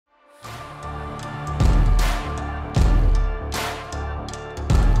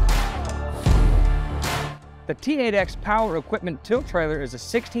The T8X Power Equipment Tilt Trailer is a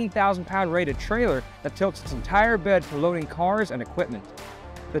 16,000-pound rated trailer that tilts its entire bed for loading cars and equipment.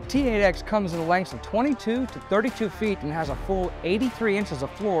 The T8X comes in lengths of 22 to 32 feet and has a full 83 inches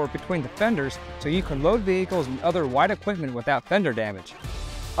of floor between the fenders, so you can load vehicles and other wide equipment without fender damage.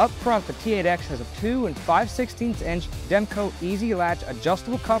 Up front, the T8X has a 2 5/16 inch Demco Easy Latch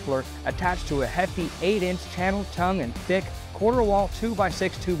adjustable coupler attached to a hefty 8-inch channel tongue and thick quarter-wall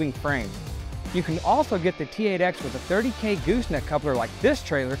 2x6 tubing frame. You can also get the T8X with a 30K gooseneck coupler like this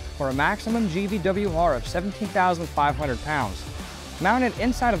trailer for a maximum GVWR of 17,500 pounds. Mounted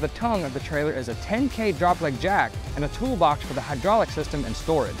inside of the tongue of the trailer is a 10K drop leg jack and a toolbox for the hydraulic system and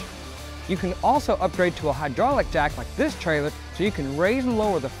storage. You can also upgrade to a hydraulic jack like this trailer so you can raise and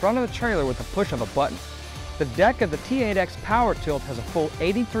lower the front of the trailer with the push of a button. The deck of the T8X Power Tilt has a full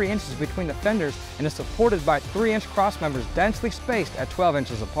 83 inches between the fenders and is supported by 3-inch cross members densely spaced at 12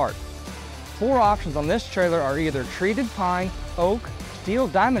 inches apart. 4 options on this trailer are either treated pine, oak, steel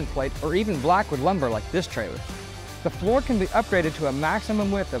diamond plate, or even blackwood lumber like this trailer. The floor can be upgraded to a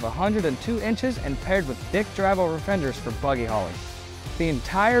maximum width of 102 inches and paired with thick drive-over fenders for buggy hauling. The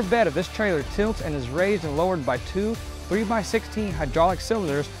entire bed of this trailer tilts and is raised and lowered by 2 3x16 hydraulic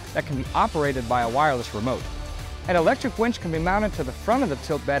cylinders that can be operated by a wireless remote. An electric winch can be mounted to the front of the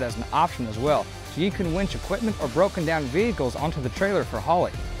tilt bed as an option as well, so you can winch equipment or broken down vehicles onto the trailer for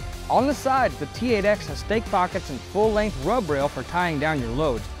hauling. On the side, the T8X has stake pockets and full-length rub rail for tying down your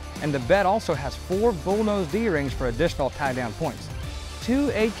loads, and the bed also has 4 bullnose D-rings for additional tie-down points.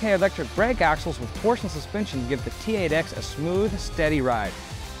 2 8K electric brake axles with torsion suspension give the T8X a smooth, steady ride.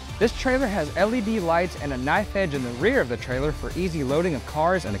 This trailer has LED lights and a knife edge in the rear of the trailer for easy loading of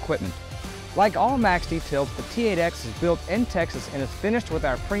cars and equipment. Like all MAXX-D tilts, the T8X is built in Texas and is finished with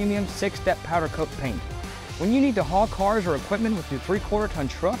our premium 6-step powder coat paint. When you need to haul cars or equipment with your 3/4 ton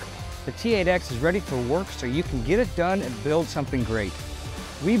truck, the T8X is ready for work so you can get it done and build something great.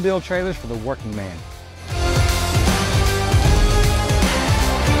 We build trailers for the working man.